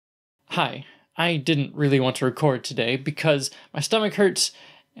Hi, I didn't really want to record today because my stomach hurts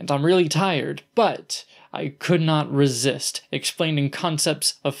and I'm really tired, but I could not resist explaining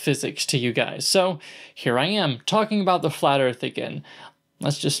concepts of physics to you guys. So here I am, talking about the flat Earth again.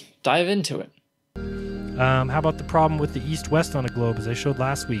 Let's just dive into it. How about the problem with the east-west on a globe, as I showed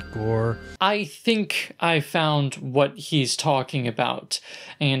last week, or... I think I found what he's talking about,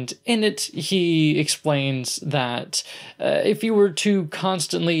 and in it he explains that if you were to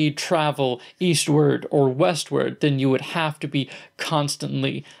constantly travel eastward or westward, then you would have to be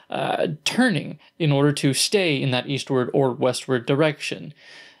constantly turning in order to stay in that eastward or westward direction.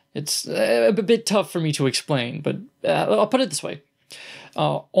 It's a bit tough for me to explain, but I'll put it this way.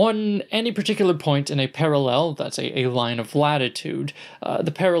 On any particular point in a parallel, that's a line of latitude,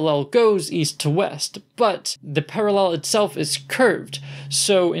 the parallel goes east to west, but the parallel itself is curved.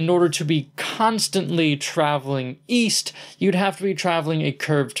 So in order to be constantly traveling east, you'd have to be traveling a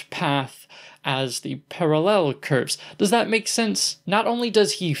curved path as the parallel curves. Does that make sense? Not only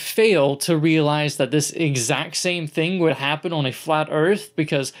does he fail to realize that this exact same thing would happen on a flat Earth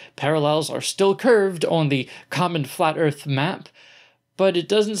because parallels are still curved on the common flat Earth map, but it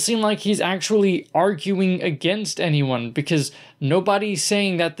doesn't seem like he's actually arguing against anyone because nobody's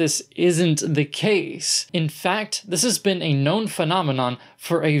saying that this isn't the case. In fact, this has been a known phenomenon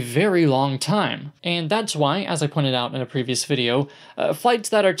for a very long time. And that's why, as I pointed out in a previous video, flights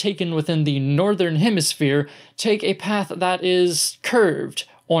that are taken within the northern hemisphere take a path that is curved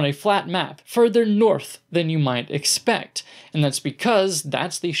on a flat map, further north than you might expect. And that's because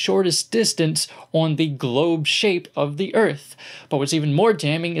that's the shortest distance on the globe shape of the Earth. But what's even more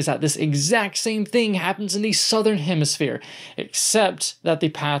damning is that this exact same thing happens in the southern hemisphere, except that the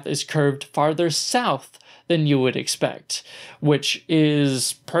path is curved farther south than you would expect, which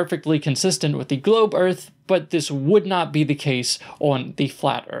is perfectly consistent with the globe Earth, but this would not be the case on the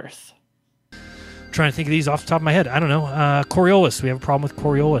flat Earth. Trying to think of these off the top of my head. I don't know. Coriolis. We have a problem with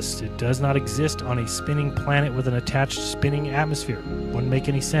Coriolis. It does not exist on a spinning planet with an attached spinning atmosphere. Wouldn't make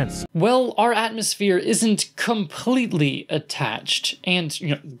any sense. Well, our atmosphere isn't completely attached,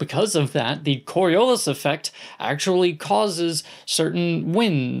 and because of that, the Coriolis effect actually causes certain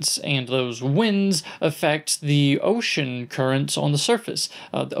winds, and those winds affect the ocean currents on the surface.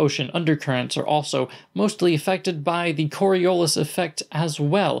 The ocean undercurrents are also mostly affected by the Coriolis effect as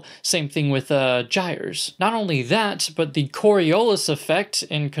well. Same thing with gyres. Not only that, but the Coriolis effect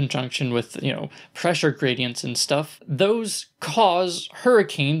in conjunction with, pressure gradients and stuff, those cause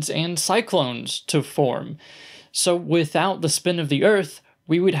hurricanes and cyclones to form. So without the spin of the Earth,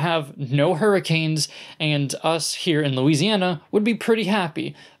 we would have no hurricanes, and us here in Louisiana would be pretty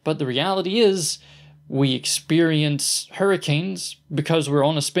happy. But the reality is, we experience hurricanes because we're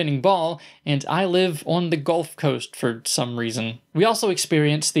on a spinning ball, and I live on the Gulf Coast for some reason. We also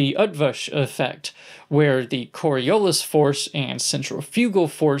experience the Utvush effect, where the Coriolis force and centrifugal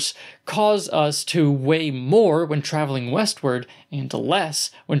force cause us to weigh more when traveling westward and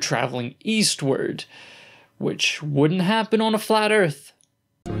less when traveling eastward, which wouldn't happen on a flat Earth.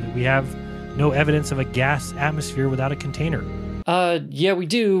 We have no evidence of a gas atmosphere without a container. Yeah, we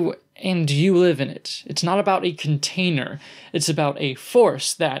do, and you live in it. It's not about a container. It's about a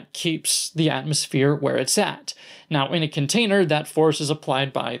force that keeps the atmosphere where it's at. Now, in a container, that force is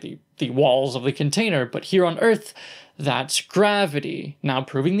applied by the walls of the container, but here on Earth, that's gravity. Now,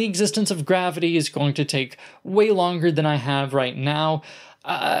 proving the existence of gravity is going to take way longer than I have right now,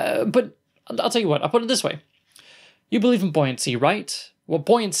 but I'll tell you what, I'll put it this way. You believe in buoyancy, right? Well,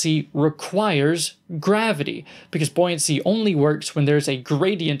 buoyancy requires gravity, because buoyancy only works when there's a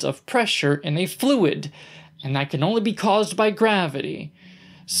gradient of pressure in a fluid, and that can only be caused by gravity.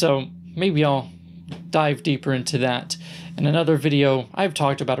 So maybe I'll dive deeper into that in another video. I've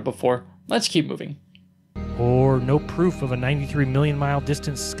talked about it before. Let's keep moving. Or no proof of a 93 million mile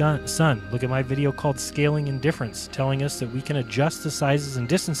distant sun. Look at my video called Scaling Indifference, telling us that we can adjust the sizes and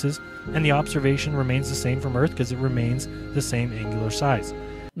distances, and the observation remains the same from Earth because it remains the same angular size.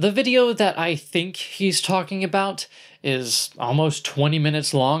 The video that I think he's talking about is almost 20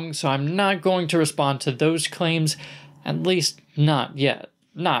 minutes long, so I'm not going to respond to those claims, at least not yet.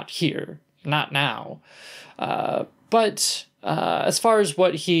 Not here. Not now. But as far as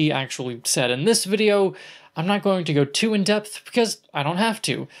what he actually said in this video, I'm not going to go too in-depth because I don't have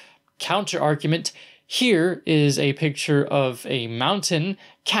to. Counter-argument, here is a picture of a mountain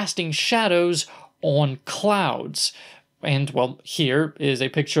casting shadows on clouds. And, well, here is a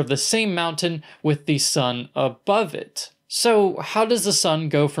picture of the same mountain with the sun above it. So how does the sun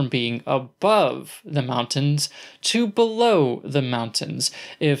go from being above the mountains to below the mountains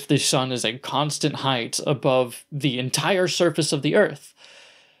if the sun is a constant height above the entire surface of the Earth?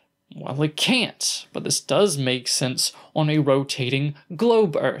 Well, it can't, but this does make sense on a rotating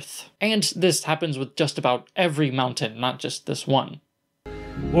globe Earth. And this happens with just about every mountain, not just this one.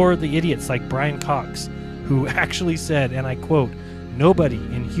 Or the idiots like Brian Cox, who actually said, and I quote, "Nobody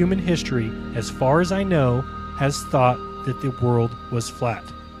in human history, as far as I know, has thought that the world was flat."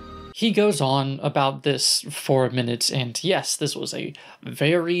 He goes on about this for a minute, and yes, this was a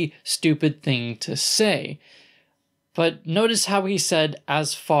very stupid thing to say. But notice how he said,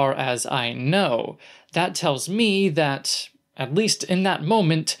 "as far as I know." That tells me that, at least in that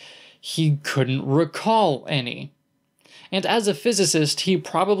moment, he couldn't recall any. And as a physicist, he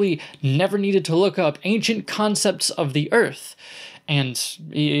probably never needed to look up ancient concepts of the Earth. And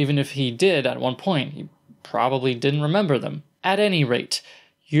even if he did at one point, he probably didn't remember them. At any rate,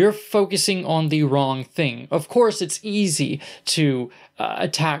 you're focusing on the wrong thing. Of course, it's easy to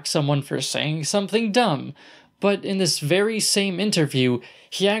attack someone for saying something dumb. But in this very same interview,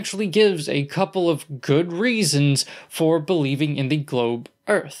 he actually gives a couple of good reasons for believing in the globe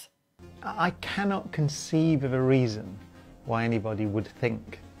Earth. I cannot conceive of a reason why anybody would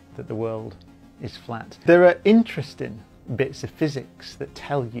think that the world is flat. There are interesting bits of physics that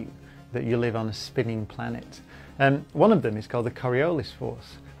tell you that you live on a spinning planet. One of them is called the Coriolis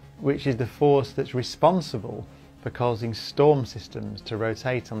force, which is the force that's responsible for causing storm systems to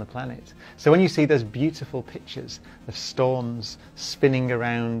rotate on the planet. So when you see those beautiful pictures of storms spinning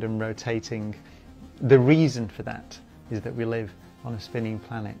around and rotating, the reason for that is that we live on a spinning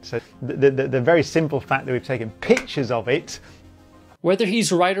planet. So the very simple fact that we've taken pictures of it. Whether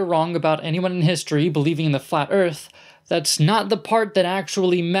he's right or wrong about anyone in history believing in the flat Earth, that's not the part that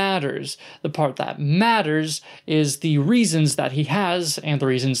actually matters. The part that matters is the reasons that he has and the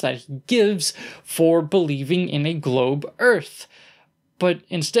reasons that he gives for believing in a globe Earth. But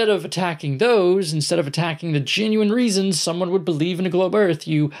instead of attacking those, instead of attacking the genuine reasons someone would believe in a globe Earth,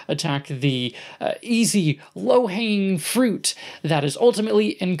 you attack the easy, low-hanging fruit that is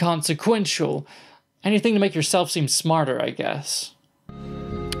ultimately inconsequential. Anything to make yourself seem smarter, I guess.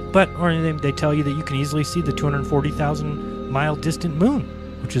 But or they tell you that you can easily see the 240,000 mile distant moon,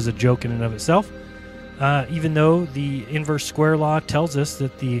 which is a joke in and of itself. Even though the inverse square law tells us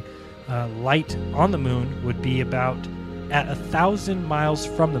that the light on the moon would be about at 1,000 miles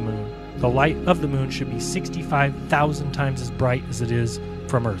from the moon. The light of the moon should be 65,000 times as bright as it is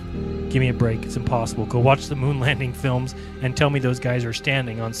from Earth. Give me a break. It's impossible. Go watch the moon landing films and tell me those guys are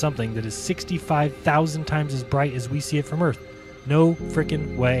standing on something that is 65,000 times as bright as we see it from Earth. No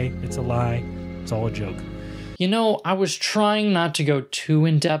frickin' way. It's a lie. It's all a joke. You know, I was trying not to go too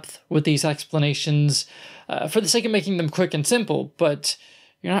in-depth with these explanations for the sake of making them quick and simple, but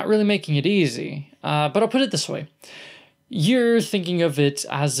you're not really making it easy. But I'll put it this way. You're thinking of it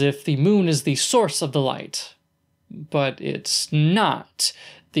as if the moon is the source of the light, but it's not.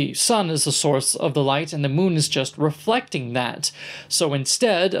 The sun is the source of the light, and the moon is just reflecting that. So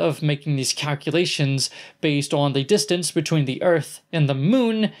instead of making these calculations based on the distance between the Earth and the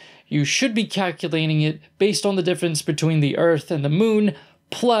moon, you should be calculating it based on the difference between the Earth and the moon,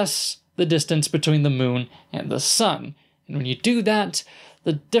 plus the distance between the moon and the sun. And when you do that,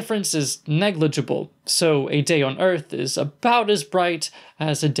 the difference is negligible. So a day on Earth is about as bright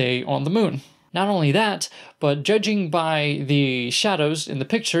as a day on the moon. Not only that, but judging by the shadows in the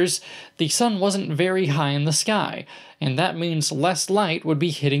pictures, the sun wasn't very high in the sky, and that means less light would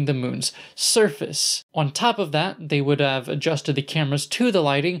be hitting the moon's surface. On top of that, they would have adjusted the cameras to the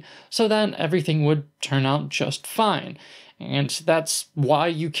lighting so that everything would turn out just fine. And that's why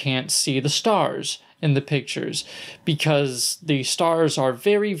you can't see the stars in the pictures, because the stars are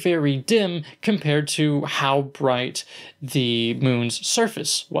very, very dim compared to how bright the moon's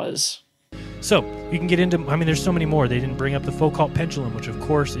surface was. So, you can get into, there's so many more. They didn't bring up the Foucault pendulum, which of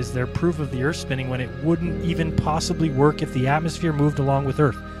course is their proof of the Earth spinning when it wouldn't even possibly work if the atmosphere moved along with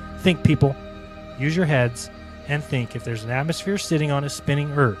Earth. Think, people. Use your heads and think, if there's an atmosphere sitting on a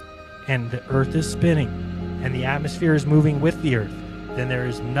spinning Earth, and the Earth is spinning, and the atmosphere is moving with the Earth, then there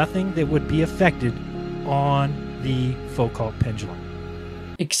is nothing that would be affected on the Foucault pendulum.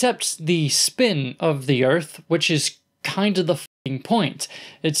 Except the spin of the Earth, which is kind of the point.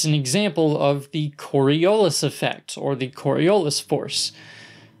 It's an example of the Coriolis effect, or the Coriolis force.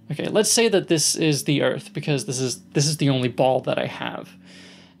 Okay, let's say that this is the Earth, because this is the only ball that I have.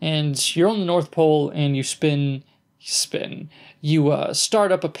 And you're on the North Pole, and you spin. You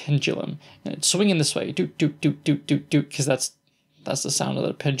start up a pendulum, and it's swinging this way, doot, doot, doot, doot, doot, doot, because that's the sound that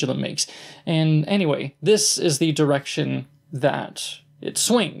a pendulum makes. And anyway, this is the direction that it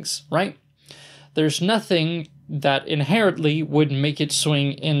swings, right? There's nothing that inherently would make it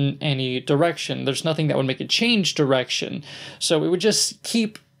swing in any direction. There's nothing that would make it change direction. So it would just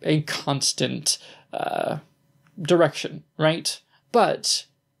keep a constant direction, right? But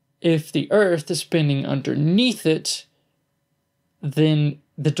if the Earth is spinning underneath it, then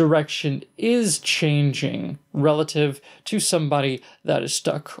the direction is changing relative to somebody that is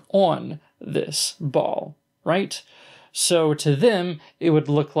stuck on this ball, right? So to them, it would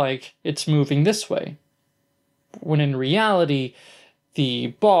look like it's moving this way, when in reality,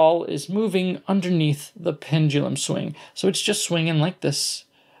 the ball is moving underneath the pendulum swing. So it's just swinging like this.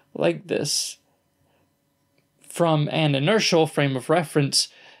 From an inertial frame of reference,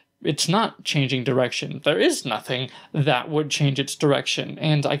 it's not changing direction. There is nothing that would change its direction.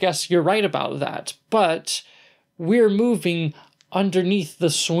 And I guess you're right about that. But we're moving underneath the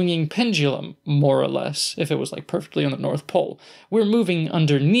swinging pendulum, more or less, if it was like perfectly on the North Pole. We're moving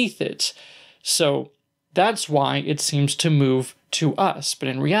underneath it. So that's why it seems to move to us. But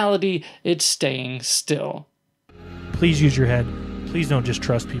in reality, it's staying still. Please use your head. Please don't just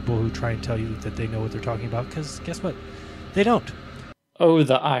trust people who try and tell you that they know what they're talking about, because guess what? They don't. Oh,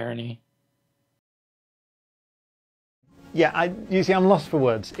 the irony. Yeah, you see, I'm lost for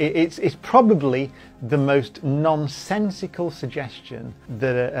words. It's probably the most nonsensical suggestion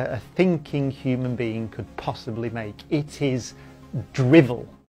that a thinking human being could possibly make. It is drivel.